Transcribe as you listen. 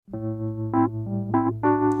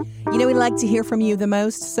We'd like to hear from you the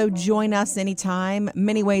most, so join us anytime.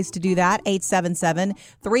 Many ways to do that.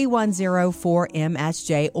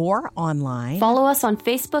 877-310-4MSJ or online. Follow us on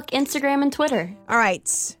Facebook, Instagram, and Twitter. All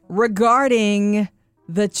right. Regarding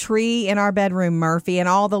the tree in our bedroom, Murphy, and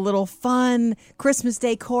all the little fun Christmas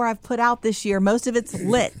decor I've put out this year, most of it's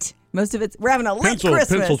lit. We're having a lit Christmas.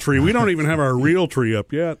 Pencil tree. We don't even have our real tree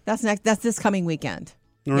up yet. That's this coming weekend.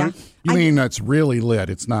 All right. Yeah? You mean that's really lit?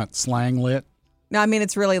 It's not slang lit? No, I mean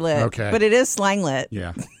it's really lit. Okay. But it is slang lit.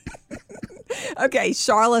 Yeah. Okay,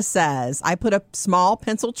 Charla says, I put a small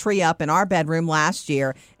pencil tree up in our bedroom last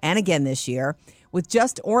year and again this year with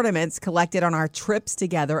just ornaments collected on our trips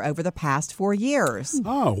together over the past 4 years.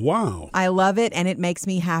 Oh, wow. I love it, and it makes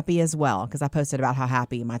me happy as well because I posted about how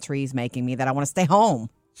happy my tree's making me that I want to stay home.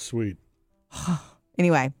 Sweet.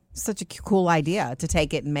 Anyway, such a cool idea to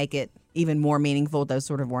take it and make it even more meaningful with those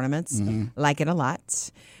sort of ornaments. Like it a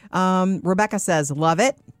lot. Rebecca says, love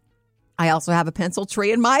it. I also have a pencil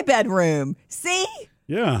tree in my bedroom. See?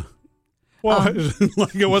 Yeah. Well,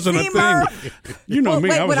 like it wasn't a thing. You know me,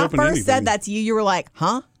 wait, I was when I open to first anything. said that to you, you were like,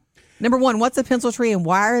 huh? Number one, what's a pencil tree and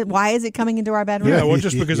why is it coming into our bedroom? Yeah, well,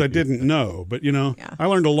 just because I didn't know. But, I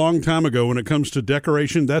learned a long time ago when it comes to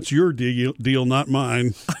decoration, that's your deal, not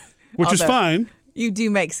mine, which is fine. You do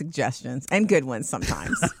make suggestions and good ones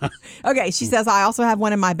sometimes. Okay, she says, I also have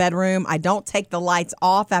one in my bedroom. I don't take the lights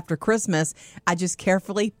off after Christmas. I just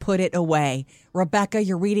carefully put it away. Rebecca,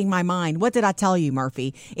 you're reading my mind. What did I tell you,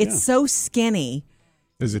 Murphy? It's so skinny.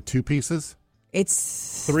 Is it 2 pieces?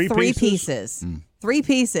 It's Three pieces. 3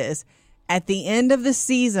 pieces. At the end of the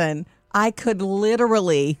season, I could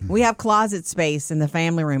literally, we have closet space in the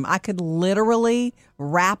family room. I could literally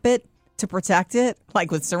wrap it to protect it,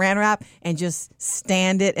 like with saran wrap, and just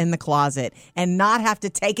stand it in the closet and not have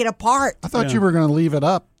to take it apart. I thought you were going to leave it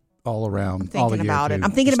up all around. I'm thinking about it.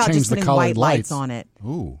 I'm thinking about just putting white lights on it.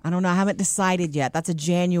 Ooh. I don't know. I haven't decided yet. That's a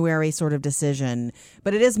January sort of decision,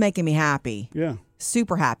 but it is making me happy. Yeah.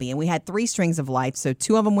 Super happy. And we had 3 strings of lights, so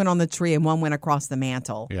 2 of them went on the tree and 1 went across the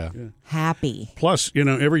mantle. Yeah. Happy. Plus,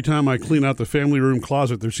 every time I clean out the family room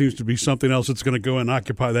closet, there seems to be something else that's going to go and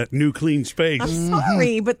occupy that new clean space. I'm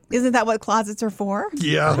sorry, but isn't that what closets are for?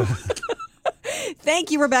 Yeah.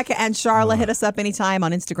 Thank you, Rebecca and Charla. Hit us up anytime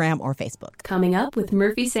on Instagram or Facebook. Coming up with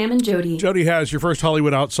Murphy, Sam, and Jody. Jody has your first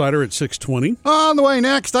Hollywood Outsider at 6:20. On the way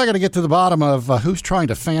next, I got to get to the bottom of who's trying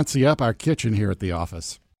to fancy up our kitchen here at the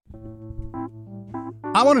office.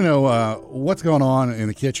 I want to know what's going on in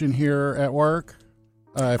the kitchen here at work.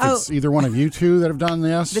 If it's either one of you two that have done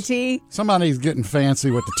this. The tea? Somebody's getting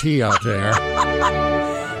fancy with the tea out there.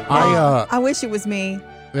 I wish it was me.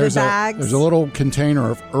 There's bags. There's a little container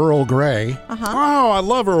of Earl Grey. Oh, I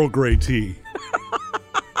love Earl Grey tea.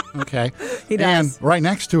 Okay. He does. And right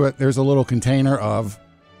next to it, there's a little container of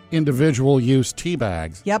individual use tea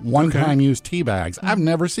bags. Yep. One-time use tea bags. I've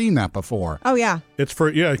never seen that before. Oh, yeah. It's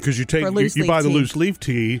because you take you buy the loose leaf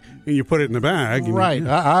tea and you put it in the bag. Right.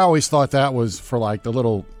 I always thought that was for like the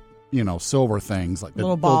little, silver things, like the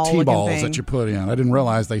little tea balls that you put in. I didn't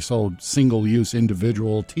realize they sold single-use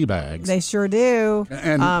individual tea bags. They sure do.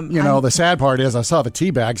 And, the sad part is I saw the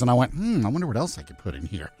tea bags and I went, I wonder what else I could put in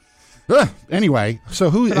here. Anyway, so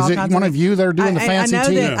who is it? One of you that are doing the fancy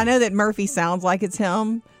tea? I know that Murphy sounds like it's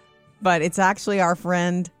him, but it's actually our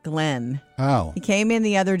friend Glenn. Oh. He came in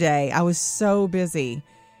the other day. I was so busy,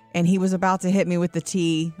 and he was about to hit me with the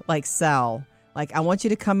tea, sell. I want you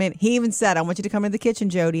to come in. He even said, I want you to come in the kitchen,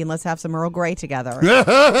 Jody, and let's have some Earl Grey together.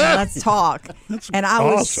 Let's talk. And I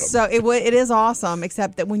was it is awesome,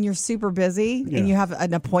 except that when you're super busy and you have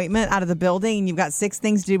an appointment out of the building and you've got 6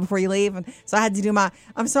 things to do before you leave. And so I had to do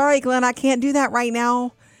I'm sorry, Glenn, I can't do that right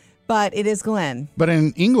now. But it is Glenn. But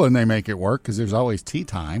in England, they make it work because there's always tea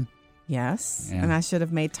time. Yes, yeah. And I should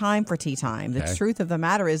have made time for tea time. The truth of the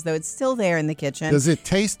matter is, though, it's still there in the kitchen. Does it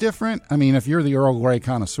taste different? I mean, if you're the Earl Grey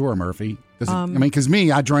connoisseur, Murphy, does it, because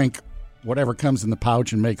me, I drink whatever comes in the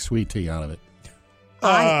pouch and make sweet tea out of it.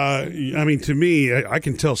 To me, I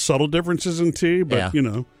can tell subtle differences in tea, but,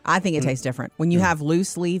 I think it tastes different. When you have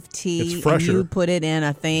loose leaf tea it's fresher. And you put it in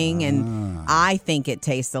a thing, and I think it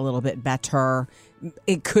tastes a little bit better.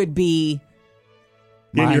 It could be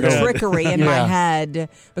trickery in my head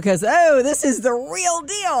because, this is the real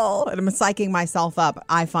deal. And I'm psyching myself up.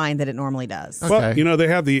 I find that it normally does. Okay. Well, they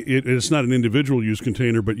have it's not an individual use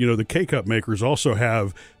container, but, the K-Cup makers also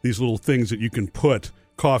have these little things that you can put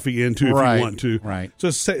coffee into if you want to. Right. So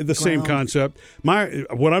it's the same concept.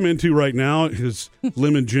 What I'm into right now is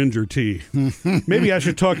lemon ginger tea. Maybe I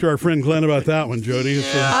should talk to our friend Glenn about that one, Jody.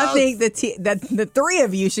 Yeah. I think that the 3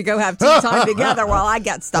 of you should go have tea time together while I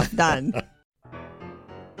get stuff done.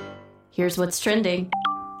 Here's what's trending.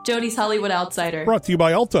 Jody's Hollywood Outsider. Brought to you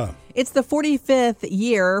by Ulta. It's the 45th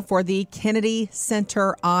year for the Kennedy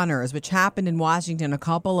Center Honors, which happened in Washington a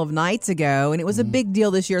couple of nights ago, and it was a big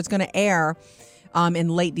deal this year. It's going to air in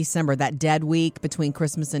late December, that dead week between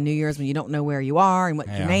Christmas and New Year's when you don't know where you are and what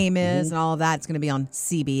your name is and all of that. It's going to be on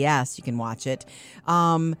CBS. You can watch it.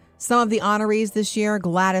 Some of the honorees this year,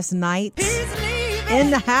 Gladys Knight in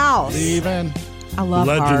the house. Leaving. I love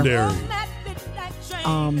Legendary. her.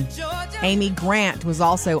 Amy Grant was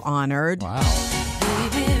also honored. Wow.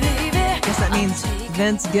 I guess that means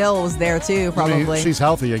Vince Gill was there too, probably. I mean, she's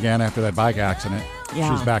healthy again after that bike accident.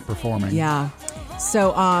 Yeah. She's back performing. Yeah.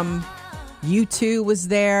 So, U2 was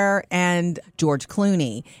there, and George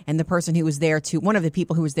Clooney. And the person who was there one of the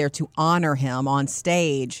people who was there to honor him on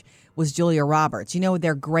stage was Julia Roberts. You know,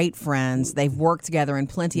 they're great friends. They've worked together in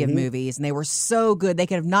plenty of movies, and they were so good. They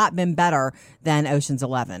could have not been better than Ocean's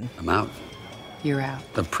 11. I'm out. You're out.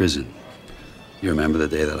 Of prison. You remember the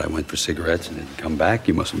day that I went for cigarettes and didn't come back?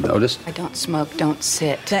 You must have noticed. I don't smoke, don't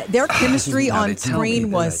sit. Their chemistry Now on they tell me screen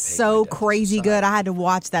that I was take so my dose crazy aside. good. I had to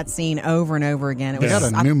watch that scene over and over again. It They was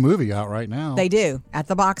got a new movie out right now. They do, at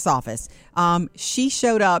the box office. She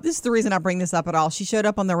showed up. This is the reason I bring this up at all. She showed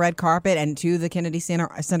up on the red carpet and to the Kennedy Center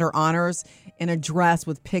honors in a dress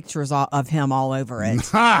with pictures of him all over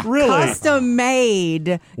it. Really?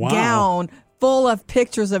 Custom-made Wow. gown full of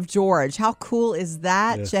pictures of George. How cool is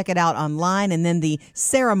that? Yeah. Check it out online. And then the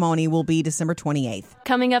ceremony will be December 28th.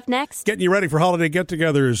 Coming up next, Getting you ready for holiday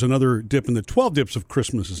get-togethers. Another dip in the 12 dips of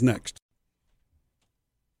Christmas is next.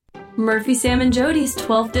 Murphy, Sam, and Jody's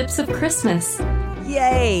 12 Dips of Christmas.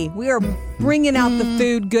 Yay! We are bringing out the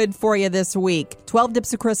food good for you this week. 12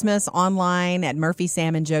 Dips of Christmas online at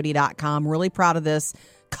murphysamandjody.com. Really proud of this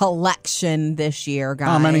collection this year, guys.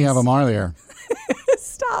 How many of them are there?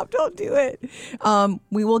 Stop, don't do it.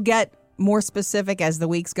 We will get more specific as the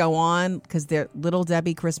weeks go on because the Little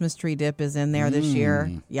Debbie Christmas tree dip is in there this year.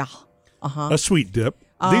 Yeah. A sweet dip.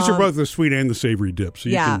 These are both the sweet and the savory dips. So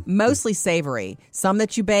you Yeah, can- mostly savory. Some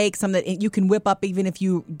that you bake, some that you can whip up even if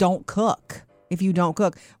you don't cook.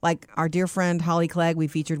 Like our dear friend Holly Clegg, we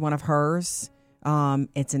featured one of hers.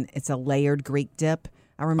 It's a layered Greek dip.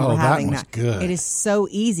 I remember having that was good. It is so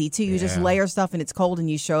easy too. You just Yeah. layer stuff and it's cold, and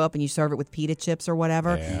you show up and you serve it with pita chips or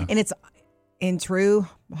whatever. Yeah. And it's in true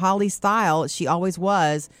Holly style. She always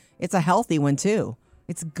was. It's a healthy one too.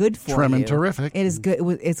 It's good for Trim you. and terrific. It is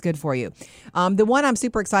good. It's good for you. The one I'm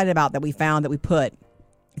super excited about that we found that we put,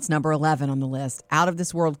 it's number 11 on the list. Out of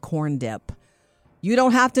This World corn dip. You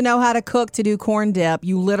don't have to know how to cook to do corn dip.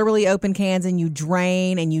 You literally open cans and you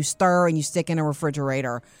drain and you stir and you stick in a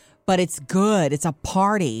refrigerator. But it's good. It's a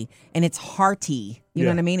party and it's hearty. You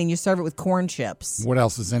know what I mean? And you serve it with corn chips. What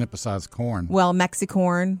else is in it besides corn? Well,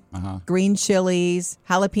 Mexicorn, green chilies,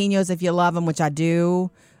 jalapenos if you love them, which I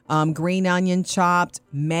do, green onion chopped,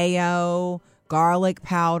 mayo, garlic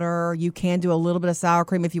powder. You can do a little bit of sour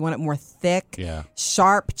cream if you want it more thick. Yeah.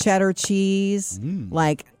 Sharp cheddar cheese,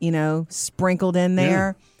 sprinkled in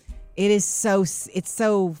there. It's so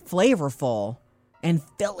flavorful and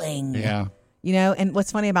filling. Yeah. And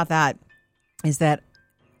what's funny about that is that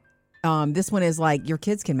this one is like your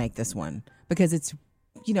kids can make this one because it's,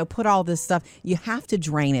 put all this stuff. You have to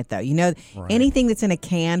drain it, though. Anything that's in a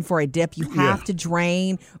can for a dip, you have to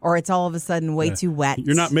drain or it's all of a sudden way too wet.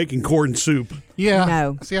 You're not making corn soup. Yeah.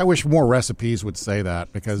 No. See, I wish more recipes would say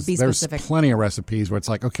that because Be there's specific. plenty of recipes where it's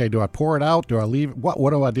like, okay, do I pour it out? Do I leave it?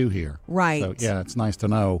 What do I do here? Right. So, yeah, it's nice to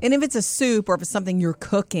know. And if it's a soup or if it's something you're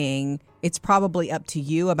cooking, it's probably up to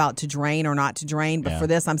you about to drain or not to drain. But Yeah. for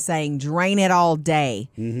this, I'm saying drain it all day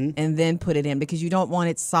and then put it in because you don't want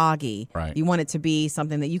it soggy. Right. You want it to be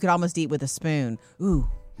something that you could almost eat with a spoon. Ooh.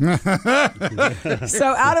 So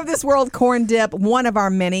Out of This World corn dip, one of our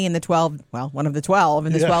many in the 12, one of the 12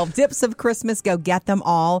 in the 12 dips of Christmas. Go get them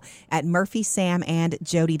all at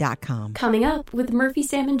murphysamandjody.com. Coming up with Murphy,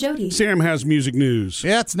 Sam, and Jody. Sam has music news.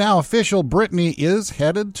 Yeah, it's now official. Britney is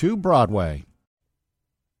headed to Broadway.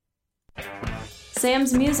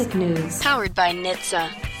 Sam's music news. Powered by NHTSA.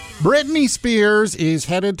 Britney Spears is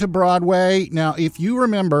headed to Broadway. Now, if you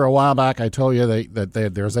remember a while back, I told you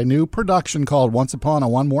that there's a new production called Once Upon a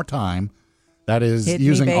One More Time that is Hit me,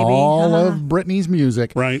 using baby. all of Britney's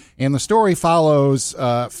music. Right. And the story follows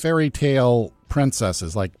fairy tale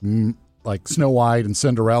princesses like Snow White and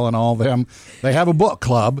Cinderella and all of them. They have a book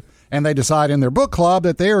club, and they decide in their book club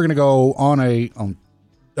that they are going to go on a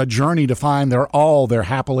journey to find their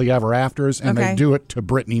happily ever afters, and Okay. they do it to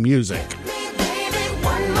Britney music.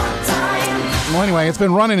 Well, anyway, it's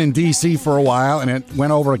been running in D.C. for a while, and it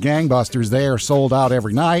went over gangbusters there, sold out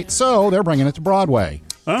every night, so they're bringing it to Broadway.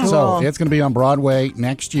 Oh. So it's going to be on Broadway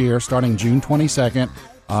next year, starting June 22nd.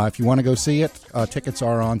 If you want to go see it, tickets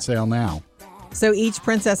are on sale now. So each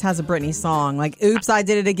princess has a Britney song. Like, Oops, I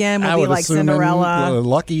Did It Again I would be would like assume Cinderella.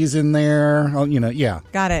 Lucky's in there. Oh, yeah.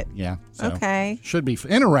 Got it. Yeah. So Okay. Should be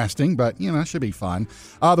interesting, but, should be fun.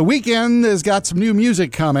 The Weeknd has got some new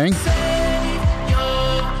music coming.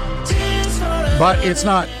 But it's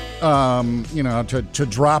not, to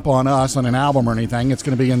drop on us on an album or anything. It's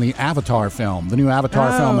going to be in the Avatar film, the new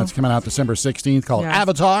Avatar film that's coming out December 16th called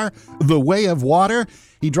Avatar, The Way of Water.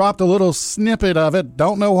 He dropped a little snippet of it.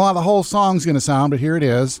 Don't know how the whole song's going to sound, but here it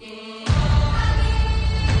is.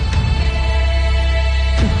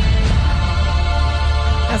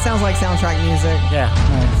 That sounds like soundtrack music. Yeah.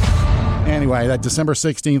 Anyway, that December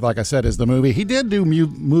 16th, like I said, is the movie. He did do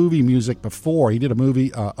movie music before. He did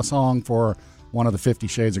a song for one of the 50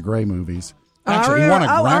 Shades of Grey movies. Actually, he won a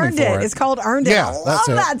Grammy Earned for It. it. It's called Earned It. Yeah, I that's love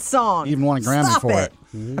it. that song. Even won a Grammy Stop for it.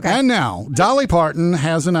 Okay. And now, Dolly Parton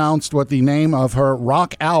has announced what the name of her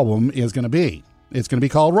rock album is going to be. It's going to be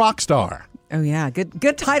called Rockstar. Oh, yeah.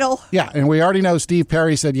 Good title. Yeah, and we already know Steve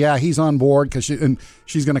Perry said, he's on board because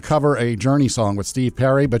she's going to cover a Journey song with Steve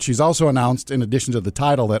Perry, but she's also announced, in addition to the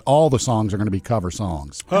title, that all the songs are going to be cover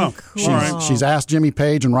songs. Oh, Cool. She's asked Jimmy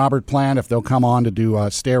Page and Robert Plant if they'll come on to do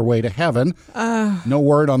Stairway to Heaven. No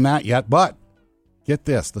word on that yet, but get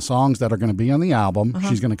this, the songs that are going to be on the album,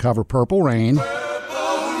 she's going to cover Purple Rain.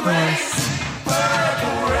 Yes.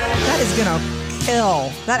 That is going to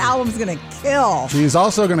kill. That album's going to kill. She's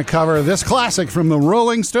also going to cover this classic from the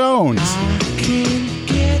Rolling Stones. It's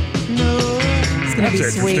going to be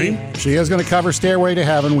That's sweet. interesting. She is going to cover Stairway to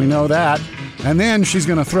Heaven, we know that. And then she's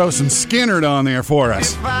going to throw some Skynyrd on there for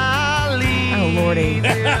us. Oh, Lordy.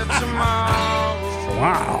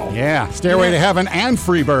 Wow. Yeah, Stairway to Heaven and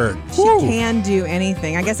Freebird. She can do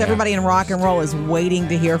anything. I guess everybody in rock and roll is waiting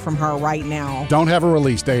to hear from her right now. Don't have a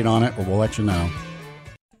release date on it, but we'll let you know.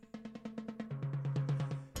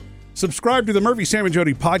 Subscribe to the Murphy, Sam, and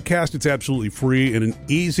Jody podcast. It's absolutely free and an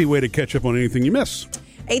easy way to catch up on anything you miss.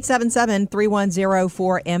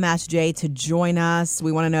 877-310-4MSJ to join us.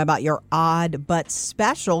 We want to know about your odd but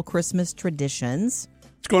special Christmas traditions.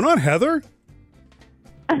 What's going on, Heather?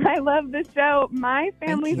 I love the show. My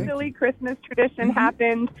family silly Christmas tradition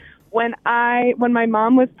happened when my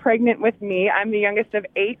mom was pregnant with me. I'm the youngest of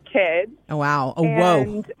 8 kids. Oh, wow. Oh,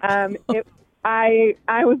 whoa. And I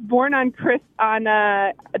was born on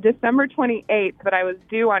December 28th, but I was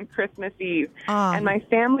due on Christmas Eve. And my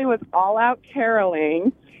family was all out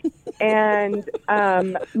caroling. And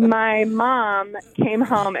my mom came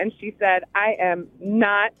home and she said, I am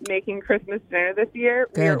not making Christmas dinner this year.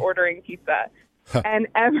 Good. We are ordering pizza. And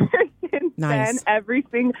ever since then,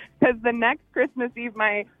 because the next Christmas Eve,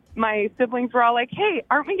 my siblings were all like, hey,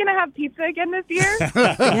 aren't we going to have pizza again this year?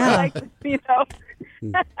 Yeah.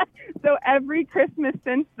 So every Christmas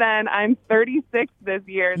since then, I'm 36 this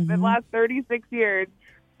year. The last 36 years,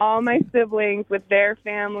 all my siblings with their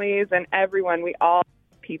families and everyone, we all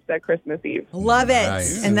pizza Christmas Eve. Love it.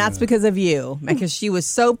 Nice. And that's because of you, because she was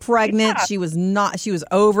so pregnant. Yeah. She was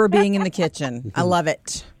over being in the kitchen. I love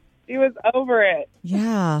it. She was over it.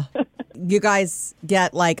 Yeah. You guys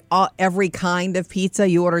get like every kind of pizza?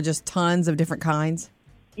 You order just tons of different kinds?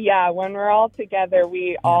 Yeah, when we're all together,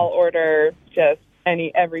 we all order just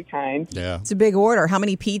every kind. Yeah. It's a big order. How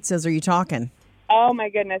many pizzas are you talking? Oh, my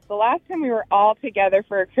goodness. The last time we were all together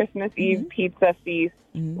for a Christmas Eve pizza feast,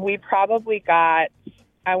 we probably got,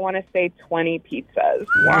 I want to say, 20 pizzas.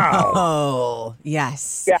 Wow. Oh,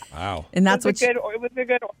 yes. Yeah. Wow. And that's It was a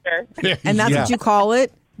good order. and that's Yeah. what you call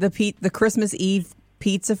it? The Christmas Eve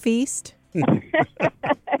pizza feast? Yeah.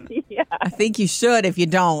 I think you should if you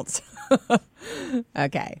don't.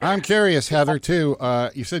 Okay. I'm curious, Heather, too.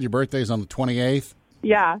 You said your birthday's on the 28th.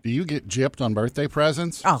 Yeah. Do you get gypped on birthday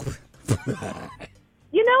presents? Oh,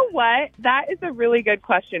 You know what? That is a really good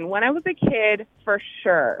question. When I was a kid, for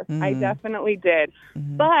sure, I definitely did.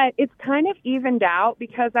 But it's kind of evened out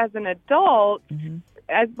because as an adult,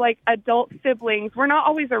 as like adult siblings, we're not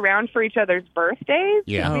always around for each other's birthdays.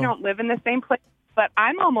 Yeah. We don't live in the same place. But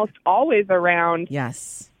I'm almost always around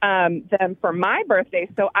yes. them for my birthday.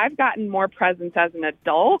 So I've gotten more presents as an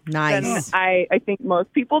adult Nice. than I think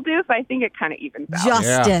most people do. So I think it kind of evens out.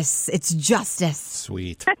 Justice. It's justice.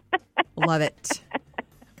 Sweet. Love it.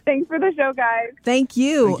 Thanks for the show, guys. Thank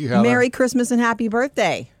you. Thank you, Heather. Merry Christmas and happy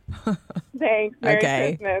birthday. Thanks. Merry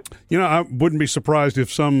Okay. Christmas. I wouldn't be surprised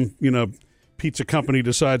if some, pizza company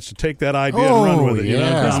decides to take that idea and run with it.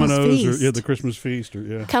 yeah. Domino's Christmas or feast. the Christmas feast.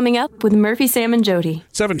 Or Coming up with Murphy, Sam, and Jody.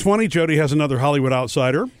 7:20. Jody has another Hollywood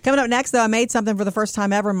outsider. Coming up next, though, I made something for the first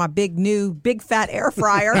time ever in my big fat air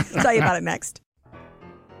fryer. I'll tell you about it next.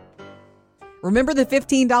 Remember the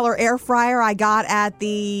 $15 air fryer I got at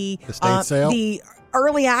the Estate sale? The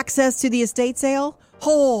early access to the estate sale?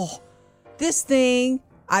 Oh, This thing,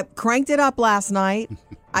 I cranked it up last night.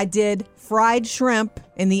 I did fried shrimp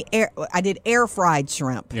in the air. I did air fried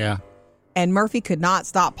shrimp. Yeah. And Murphy could not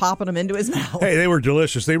stop popping them into his mouth. Hey, they were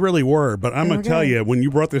delicious. They really were. But I'm going to tell you, when you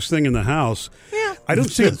brought this thing in the house, I don't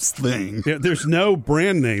see this thing. Yeah, there's no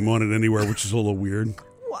brand name on it anywhere, which is a little weird.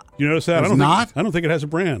 You notice that? It's I don't think it has a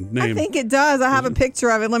brand name. I think it does. I have a picture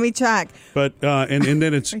of it. Let me check. But and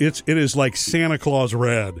then it is like Santa Claus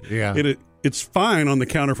red. Yeah. It's fine on the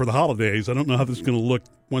counter for the holidays. I don't know how this is going to look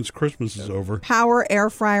once Christmas is over. Power Air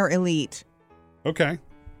Fryer Elite. Okay.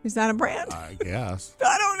 Is that a brand? I guess.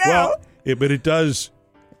 I don't know. Well, but it does.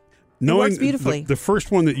 It works beautifully. The first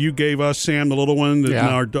one that you gave us, Sam, the little one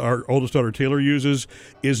that our oldest daughter Taylor uses,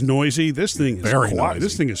 is noisy. This thing is very quiet. noisy.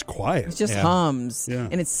 This thing is quiet. It just hums. Yeah.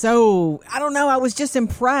 And it's so, I don't know. I was just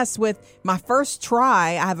impressed with my first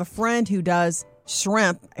try. I have a friend who does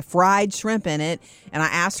fried shrimp in it. And I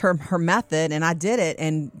asked her method and I did it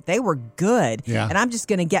and they were good. Yeah. And I'm just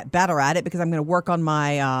going to get better at it because I'm going to work on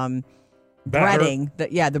my breading.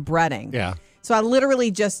 The breading. Yeah. So I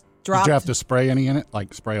literally just dropped. Did you have to spray any in it,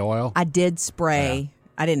 like spray oil? I did spray. Yeah.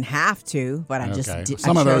 I didn't have to, but I just did.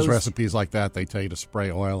 Some of those recipes like that, they tell you to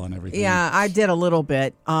spray oil and everything. Yeah, I did a little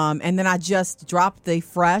bit. And then I just dropped the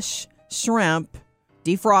fresh shrimp,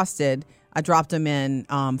 defrosted. I dropped them in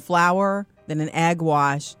flour, then an egg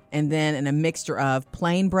wash, and then in a mixture of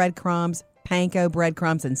plain breadcrumbs, panko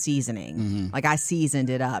breadcrumbs, and seasoning. Mm-hmm. Like I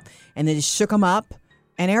seasoned it up. And then just shook them up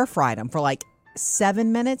and air fried them for like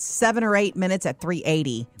 7 or 8 minutes at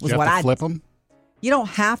 380 was what I flip them. You don't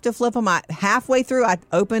have to flip them. Halfway through, I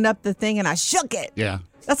opened up the thing and I shook it. Yeah.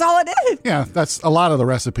 That's all I did. Yeah, that's a lot of the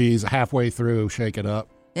recipes. Halfway through, shake it up.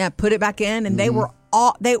 Yeah, put it back in, and they were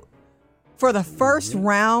for the first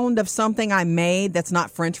round of something I made that's not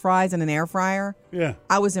French fries in an air fryer. Yeah,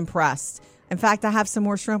 I was impressed. In fact, I have some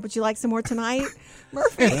more shrimp. Would you like some more tonight,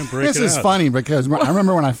 Murphy? This is funny because I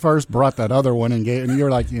remember when I first brought that other one and you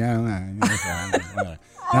were like,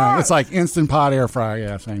 it's like Instant Pot air fryer.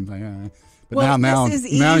 Yeah, same thing. But well, now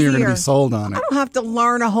you're going to be sold on it. I don't have to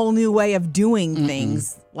learn a whole new way of doing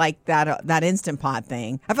things like that Instant Pot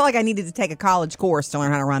thing. I feel like I needed to take a college course to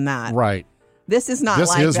learn how to run that. Right. This is not like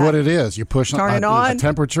that. This is what it is. You push a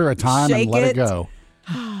temperature, a time, and let it go.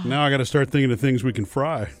 Now I got to start thinking of things we can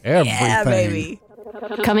fry. Everything. Yeah, baby.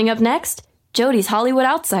 Coming up next, Jody's Hollywood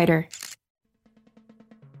Outsider.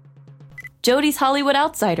 Jody's Hollywood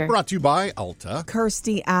Outsider. Brought to you by Ulta.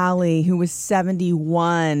 Kirstie Alley, who was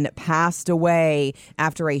 71, passed away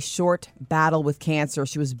after a short battle with cancer.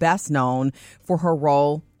 She was best known for her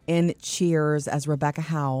role in Cheers as Rebecca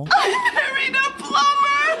Howell. I married a plumber!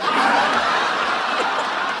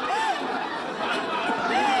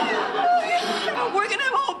 I'm working at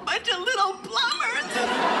a whole bunch of little plumbers.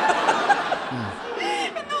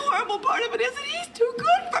 And the horrible part of it is that he's too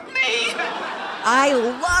good for me. I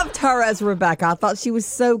loved her as Rebecca. I thought she was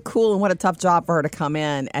so cool, and what a tough job for her to come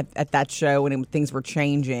in at that show when things were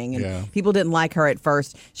changing and people didn't like her at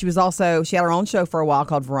first. She had her own show for a while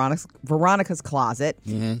called Veronica's Closet.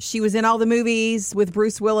 Mm-hmm. She was in all the movies with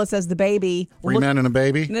Bruce Willis as the baby. Three Men and a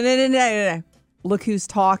Baby? No. Look Who's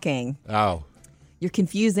Talking. Oh. You're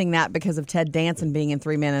confusing that because of Ted Danson being in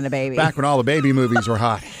 3 Men and a Baby. Back when all the baby movies were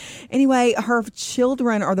hot. Anyway, her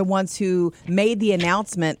children are the ones who made the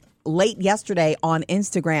announcement late yesterday on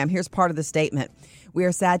Instagram. Here's part of the statement. We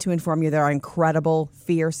are sad to inform you that our incredible,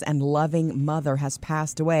 fierce, and loving mother has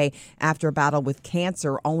passed away after a battle with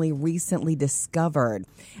cancer only recently discovered.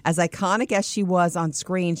 As iconic as she was on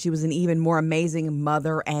screen, she was an even more amazing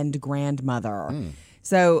mother and grandmother.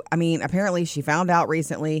 So, apparently she found out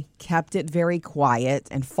recently, kept it very quiet,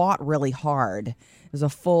 and fought really hard. There's a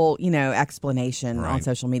full, explanation on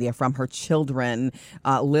social media from her children,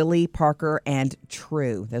 Lily, Parker, and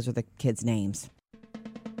True. Those are the kids' names.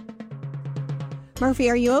 Murphy,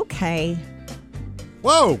 are you okay?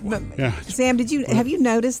 Whoa! Yeah. Sam, have you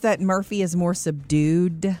noticed that Murphy is more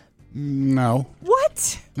subdued? No.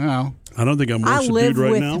 What? No. I don't think I'm more subdued live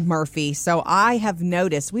right with now. Murphy, so I have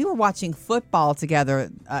noticed. We were watching football together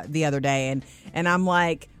the other day, and I'm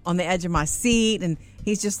like on the edge of my seat, and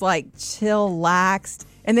he's just like chillaxed.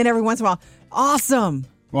 And then every once in a while, awesome.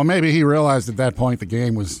 Well, maybe he realized at that point the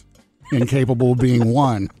game was incapable of being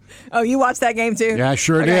won. Oh, you watched that game too? Yeah, I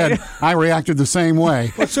sure did. I reacted the same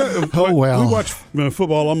way. We watched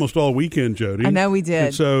football almost all weekend, Jody. I know we did.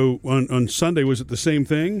 And so on Sunday, was it the same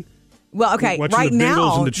thing? Well, okay, watching right the Bengals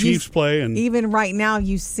now, and the Chiefs play, and even right now,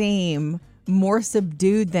 you seem more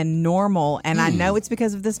subdued than normal, and I know it's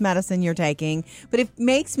because of this medicine you're taking, but it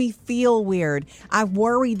makes me feel weird. I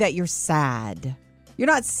worry that you're sad. You're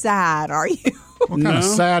not sad, are you? What kind of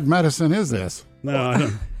sad medicine is this? No, I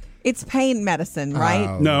don't. It's pain medicine,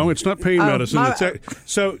 right? No, it's not pain medicine.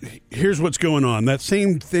 So here's what's going on. That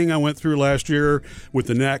same thing I went through last year with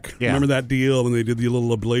the neck. Yeah. Remember that deal? And they did the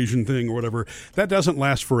little ablation thing or whatever. That doesn't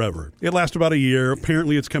last forever. It lasts about a year.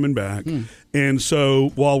 Apparently it's coming back. And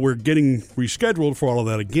so while we're getting rescheduled for all of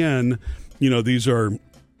that again, these are...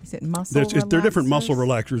 Is it muscle relaxers? They're different muscle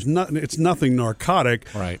relaxers. It's nothing narcotic,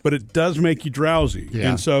 right, but it does make you drowsy. Yeah.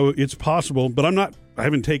 And so it's possible, but I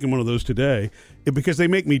haven't taken one of those today because they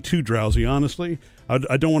make me too drowsy, honestly.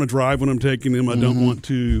 I don't want to drive when I'm taking them. I don't want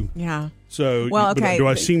to. Yeah. So, well, okay. Do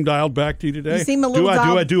I seem dialed back to you today? You seem a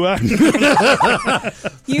little Do I?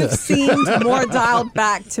 You've seemed more dialed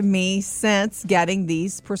back to me since getting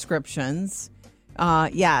these prescriptions.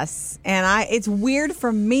 Yes. And it's weird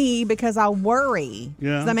for me because I worry.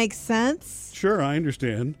 Yeah. Does that make sense? Sure, I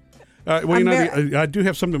understand. I do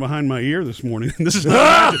have something behind my ear this morning. This is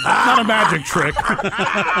not a magic trick.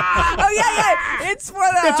 Oh, yeah. It's for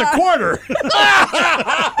the... It's a quarter.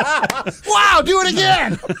 Wow, do it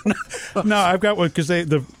again. No, I've got one because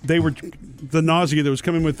they were the nausea that was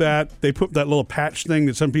coming with that. They put that little patch thing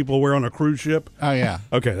that some people wear on a cruise ship. Oh, yeah.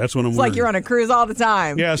 Okay, that's what I'm It's wearing. like you're on a cruise all the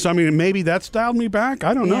time. Yes, I mean, maybe that's dialed me back.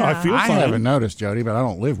 I don't know. I feel I fine. haven't noticed, Jody, but I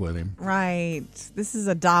don't live with him. Right. This is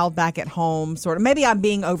a dialed back at home sort of. Maybe I'm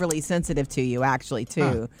being overly sensitive to you, actually,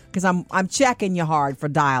 too, because I'm checking you hard for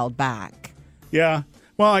dialed back. Yeah.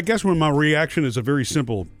 Well, I guess when my reaction is a very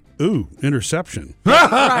simple, ooh, interception.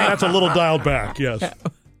 That's a little dialed back, yes.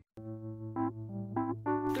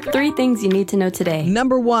 3 things you need to know today.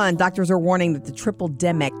 Number 1, doctors are warning that the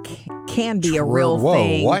triple-demic can be a real Whoa,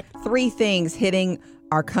 thing. what? 3 things hitting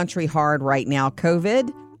our country hard right now.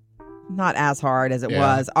 COVID, not as hard as it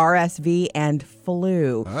was. RSV and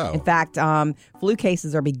flu. Oh. In fact, flu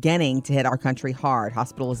cases are beginning to hit our country hard.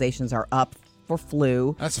 Hospitalizations are up for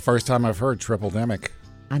flu. That's the first time I've heard triple-demic.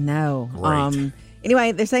 I know. Great.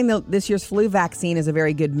 Anyway, they're saying that this year's flu vaccine is a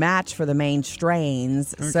very good match for the main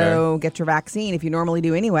strains. Okay. So get your vaccine if you normally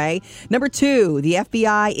do anyway. Number 2, the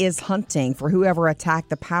FBI is hunting for whoever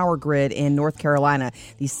attacked the power grid in North Carolina.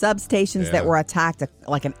 These substations that were attacked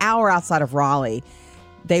like an hour outside of Raleigh.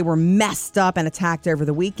 They were messed up and attacked over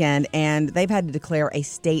the weekend, and they've had to declare a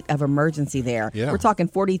state of emergency there. Yeah. We're talking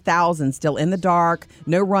 40,000 still in the dark,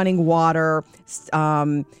 no running water.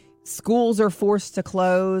 Schools are forced to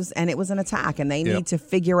close, and it was an attack, and they need to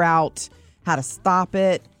figure out how to stop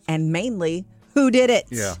it, and mainly, who did it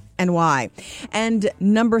and why. And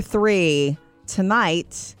number 3,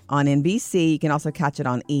 tonight on NBC, you can also catch it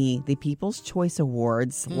on E!, the People's Choice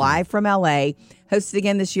Awards, live from L.A., hosted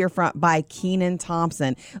again this year by Kenan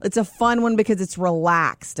Thompson. It's a fun one because it's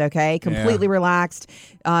relaxed, okay? Completely relaxed.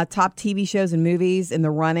 Top TV shows and movies in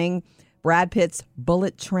the running. Brad Pitt's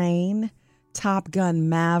Bullet Train, Top Gun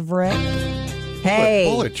Maverick. Hey.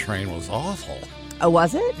 Bullet Train was awful. Oh,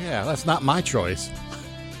 was it? Yeah, that's not my choice.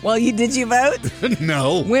 Well, did you vote?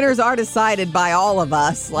 No. Winners are decided by all of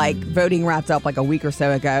us. Voting wrapped up like a week or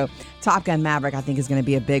so ago. Top Gun Maverick, I think, is going to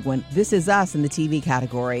be a big one. This is us in the TV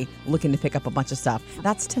category, looking to pick up a bunch of stuff.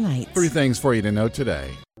 That's tonight. 3 things for you to know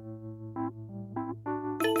today.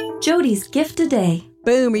 Jody's gift a day.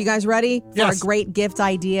 Boom. Are you guys ready for Yes. a great gift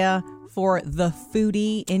idea for the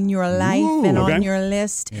foodie in your life and on your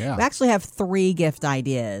list? Yeah. We actually have 3 gift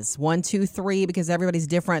ideas. 1, 2, 3, because everybody's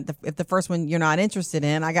different. If the first one you're not interested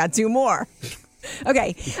in, I got 2 more.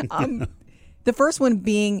 Okay. The first one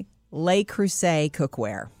being Le Creuset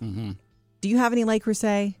cookware. Mm-hmm. Do you have any Le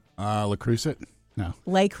Creuset? Le Creuset? No.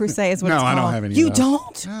 Le Creuset is what No, it's called. I don't have any of You those.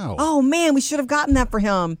 don't? No. Oh, man, we should have gotten that for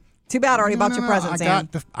him. Too bad I already bought your present, Sam.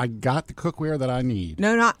 I got the cookware that I need.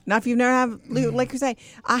 No, not if you've never had Le Creuset.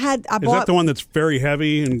 I Is bought. that the one that's very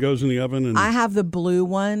heavy and goes in the oven? And I have the blue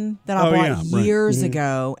one that I bought years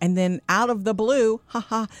ago. And then out of the blue,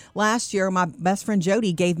 last year, my best friend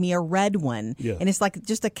Jody gave me a red one. Yeah. And it's like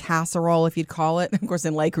just a casserole, if you'd call it. Of course,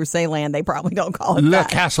 in Le Creuset land, they probably don't call it Le that.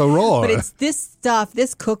 Casserole. But it's this stuff,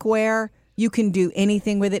 this cookware. You can do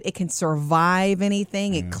anything with it. It can survive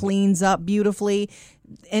anything. It cleans up beautifully.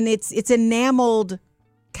 And it's enameled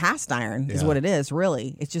cast iron is what it is,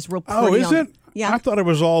 really. It's just real pretty. Oh, is it? Yeah. I thought it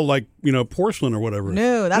was all like, porcelain or whatever.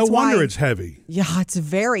 No, that's no wonder why- it's heavy. Yeah, it's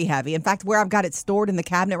very heavy. In fact, where I've got it stored in the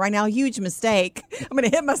cabinet right now, huge mistake. I'm going to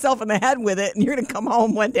hit myself in the head with it, and you're going to come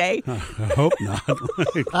home one day. I hope not.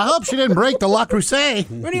 I hope she didn't break the Le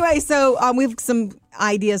Creuset. Anyway, so we've some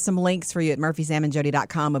ideas, some links for you at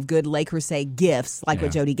murphysamandjody.com of good Le Creuset gifts, like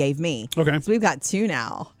what Jody gave me. Okay. So we've got 2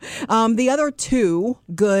 now. The other 2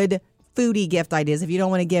 good foodie gift ideas, if you don't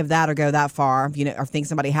want to give that or go that far, or think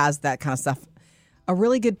somebody has that kind of stuff, a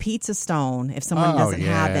really good pizza stone if someone doesn't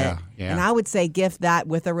have it. Yeah. And I would say gift that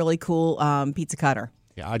with a really cool pizza cutter.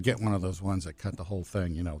 Yeah, I'd get one of those ones that cut the whole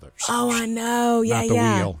thing, Oh, I know. Yeah, Not the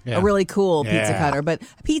wheel. Yeah. A really cool pizza Yeah. cutter. But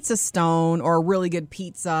a pizza stone or a really good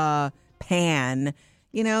pizza pan,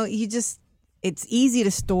 it's easy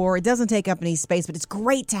to store. It doesn't take up any space, but it's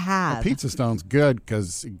great to have. Pizza stone's good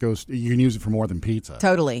because you can use it for more than pizza.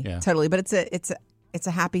 Totally. Yeah. Totally. But it's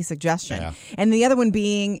a happy suggestion. Yeah. And the other one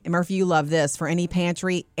being, Murphy, you love this, for any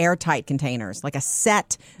pantry, airtight containers, like a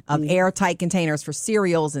set of airtight containers for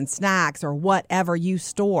cereals and snacks or whatever you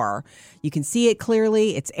store. You can see it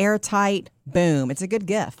clearly. It's airtight. Boom. It's a good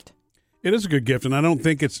gift. It is a good gift, and I don't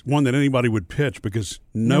think it's one that anybody would pitch because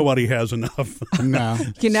nobody has enough. No.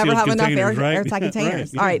 You can never Sealed have enough containers, right? airtight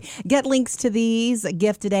containers. Right, All right. Get links to these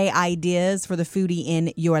gift today ideas for the foodie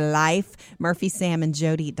in your life.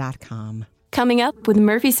 MurphySamandJody.com. Coming up with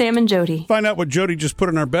Murphy, Sam, and Jody. Find out what Jody just put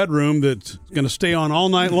in our bedroom that's going to stay on all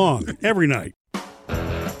night long, every night.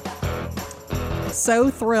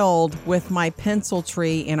 So thrilled with my pencil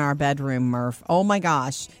tree in our bedroom, Murph. Oh my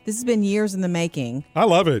gosh. This has been years in the making. I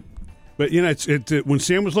love it. But, when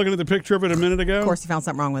Sam was looking at the picture of it a minute ago. Of course, you found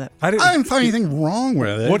something wrong with it. I didn't find anything wrong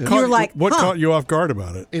with it. What, were like, what huh. caught you off guard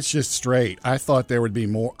about it? It's just straight. I thought there would be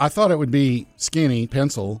more. I thought it would be skinny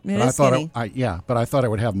pencil. It but is I thought skinny. but I thought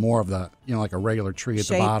it would have more of the, like a regular tree at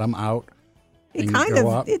Shape. the bottom out. It and kind go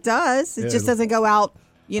of, up. it does. It Yeah. just doesn't go out,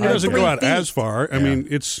 It doesn't 3 go out feet. as far. I mean,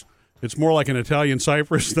 it's more like an Italian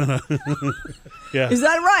cypress than a. Yeah. Is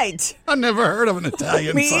that right? I never heard of an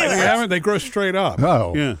Italian Me cider. either. You haven't? They grow straight up.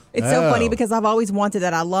 Oh. Yeah. It's so funny Oh. because I've always wanted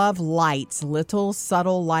that. I love lights, little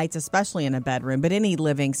subtle lights, especially in a bedroom, but any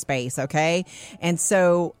living space, okay? And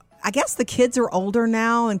so I guess the kids are older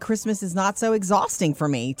now and Christmas is not so exhausting for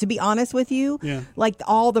me, to be honest with you. Yeah. Like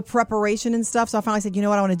all the preparation and stuff. So I finally said, you know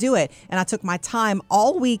what, I want to do it. And I took my time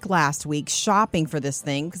all week last week shopping for this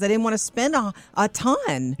thing because I didn't want to spend a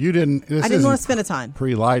ton. You didn't. This I didn't want to isn't spend a ton.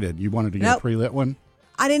 pre-lighted. You wanted to get Nope. a pre-lit one.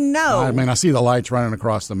 I didn't know. I mean, I see the lights running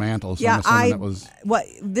across the mantle, so I'm assuming it was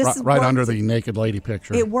right worked- under the naked lady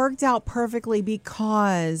picture. It worked out perfectly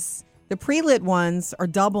because the pre-lit ones are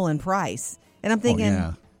double in price. And I'm thinking,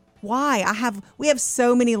 yeah. why? We have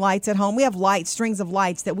so many lights at home. We have strings of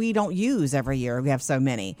lights that we don't use every year. We have so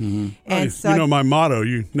many. Mm-hmm. And so you my motto,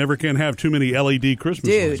 you never can have too many LED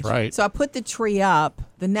Christmas dude, lights. right. So I put the tree up.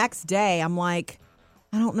 The next day, I'm like,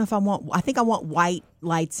 I don't know if I think I want white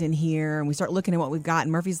lights in here. And we start looking at what we've got.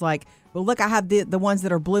 And Murphy's like, well, look, I have the ones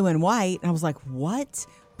that are blue and white. And I was like, what?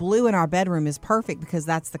 Blue in our bedroom is perfect because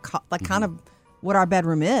that's the kind of what our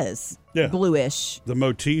bedroom is. Yeah. Bluish. The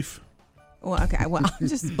motif. Well, okay. Well,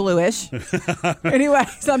 just bluish. Anyway,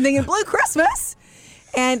 so I'm thinking blue Christmas.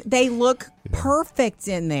 And they look perfect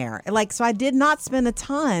in there. So I did not spend a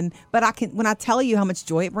ton, but when I tell you how much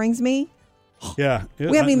joy it brings me, Yeah.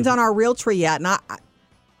 we haven't even done our real tree yet, and I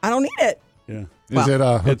don't need it. Yeah. Is it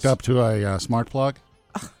hooked it's- up to a smart plug?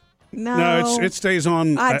 No. No, it stays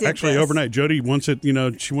on I did actually this. overnight. Jody wants it,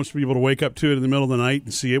 she wants to be able to wake up to it in the middle of the night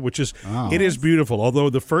and see it, which is, Oh. it is beautiful. Although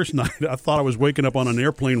the first night I thought I was waking up on an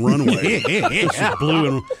airplane runway. It's just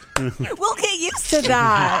blue and We'll get used to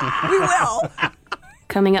that. We will.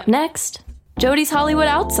 Coming up next, Jody's Hollywood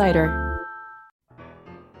Outsider.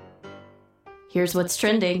 Here's what's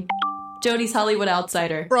trending. Jody's Hollywood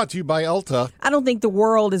Outsider. Brought to you by Ulta. I don't think the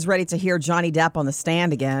world is ready to hear Johnny Depp on the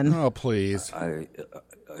stand again. Oh, please. I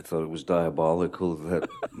thought it was diabolical that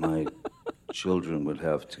my children would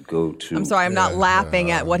have to go to. I'm sorry, I'm not laughing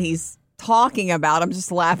at what he's talking about. I'm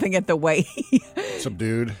just laughing at the way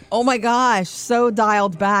Subdued. Oh my gosh, so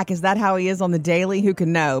dialed back. Is that how he is on the daily? Who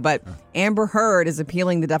can know? But Amber Heard is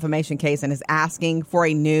appealing the defamation case and is asking for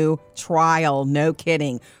a new trial. No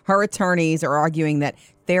kidding. Her attorneys are arguing that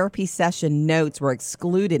therapy session notes were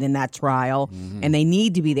excluded in that trial, and they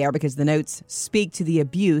need to be there because the notes speak to the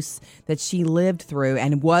abuse that she lived through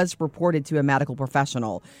and was reported to a medical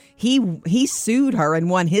professional. He sued her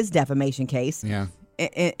and won his defamation case. Yeah.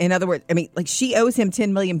 In other words, I mean, she owes him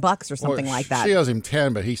 $10 million or something like that. She owes him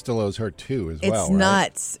 10, but he still owes her 2 as well. It's right?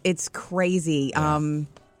 nuts. It's crazy. Yeah.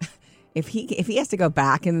 If he has to go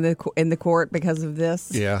back in the court because of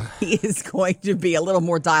this, Yeah. he is going to be a little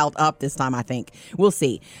more dialed up this time, I think. We'll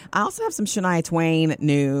see. I also have some Shania Twain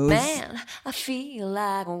news. Man, I feel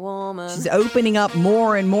like a woman. She's opening up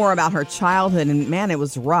more and more about her childhood, and man, it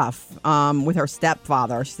was rough with her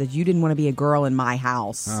stepfather. She said, "You didn't want to be a girl in my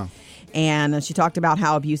house." Oh. And she talked about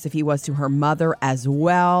how abusive he was to her mother as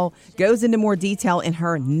well. Goes into more detail in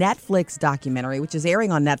her Netflix documentary, which is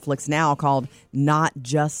airing on Netflix now, called Not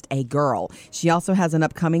Just a Girl. She also has an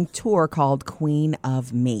upcoming tour called Queen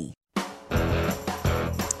of Me.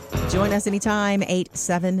 Join us anytime,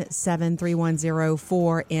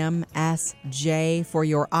 877-310-4MSJ for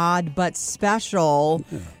your odd but special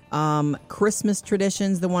Christmas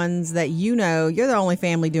traditions, the ones that you know. You're the only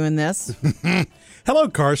family doing this. Hello,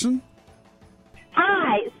 Carson.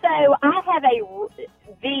 Hi. So I have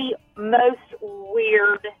the most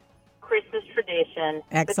weird Christmas tradition.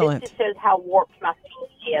 Excellent. But this just shows how warped my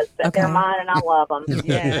thinking is. But they're mine, and I love them.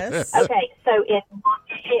 Yes. Okay. So in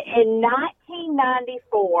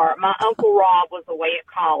 1994, my Uncle Rob was away at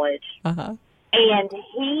college, and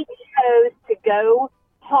he chose to go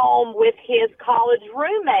home with his college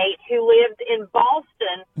roommate who lived in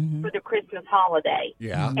Boston for the Christmas holiday.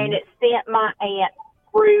 Yeah. And it sent my aunt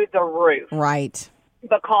through the roof. Right.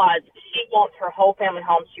 Because she wants her whole family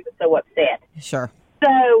home. She was so upset. Sure.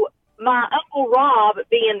 So my Uncle Rob,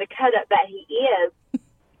 being the cut-up that he is,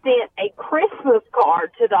 sent a Christmas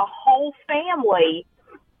card to the whole family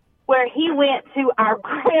where he went to our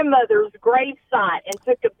grandmother's gravesite and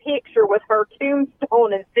took a picture with her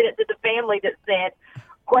tombstone and sent it to the family that said,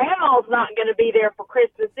 Grandma's not going to be there for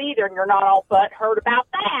Christmas either, and you're not all butthurt about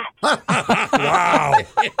that. Wow.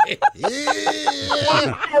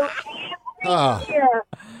 So every year,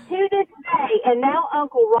 to this day, and now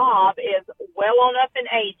Uncle Rob is well on up in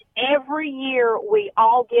age, every year we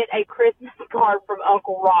all get a Christmas card from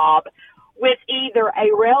Uncle Rob with either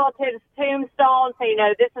a relative's tombstone, so,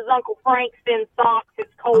 this is Uncle Frank's in socks,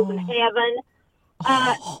 it's cold in heaven,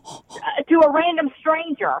 to a random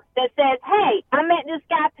stranger that says, hey, I met this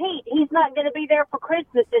guy Pete. He's not going to be there for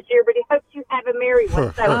Christmas this year, but he hopes you have a merry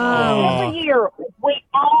one. So every year, we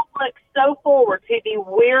all look so forward to the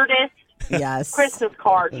weirdest Christmas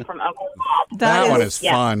cards from Uncle Bob. That one is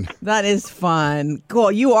fun. That is fun.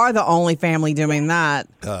 Cool. You are the only family doing that.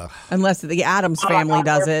 Unless the Addams family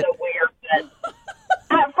does it. So weird, but,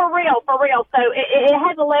 for real. So it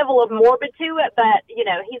has a level of morbid to it, but,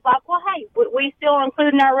 he's like, well, hey, we still are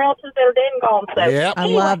including our relatives that are dead and gone. So yep. I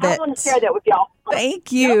love it. I want to share that with y'all.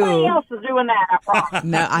 Thank you. Nobody else is doing that, I promise.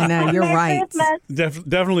 No, I know. You're right.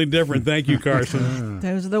 Definitely different. Thank you, Carson.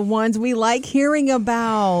 Those are the ones we like hearing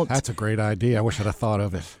about. That's a great idea. I wish I'd have thought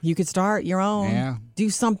of it. You could start your own. Yeah. Do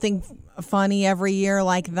something funny every year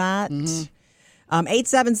like that.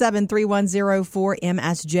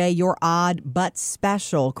 877-310-4MSJ, your odd but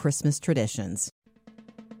special Christmas traditions.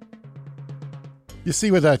 You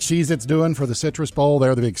see what Cheez-It's doing for the Citrus Bowl?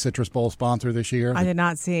 They're the big Citrus Bowl sponsor this year. I did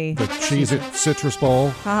not see. The Cheez-It Citrus Bowl.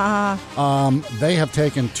 They have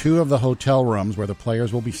taken 2 of the hotel rooms where the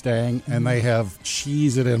players will be staying, and they have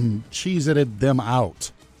Cheez-Ited them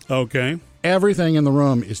out. Okay. Everything in the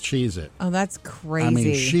room is Cheez-It. Oh, that's crazy. I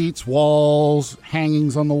mean, sheets, walls,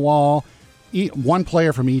 hangings on the wall. One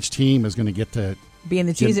player from each team is going to get to be in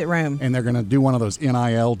the Cheez-It room. And they're going to do one of those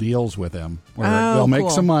NIL deals with them where they'll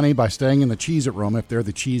make some money by staying in the Cheez-It room if they're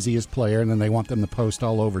the cheesiest player, and then they want them to post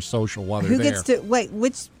all over social while they're there. Who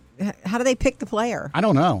gets to, how do they pick the player? I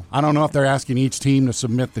don't know. I don't know if they're asking each team to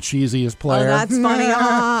submit the cheesiest player. Oh, that's funny.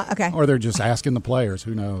 Okay. Or they're just asking the players.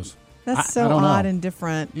 Who knows? That's so odd and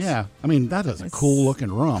different. Yeah. I mean, that is a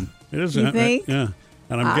cool-looking room. It is. You think? Yeah.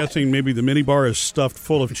 And I'm guessing maybe the mini bar is stuffed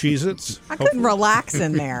full of Cheez-Its. I couldn't relax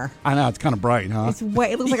in there. I know. It's kind of bright, huh?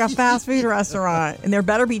 It looks like a fast food restaurant. And there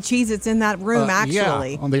better be Cheez-Its in that room,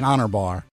 actually. Yeah, on the honor bar.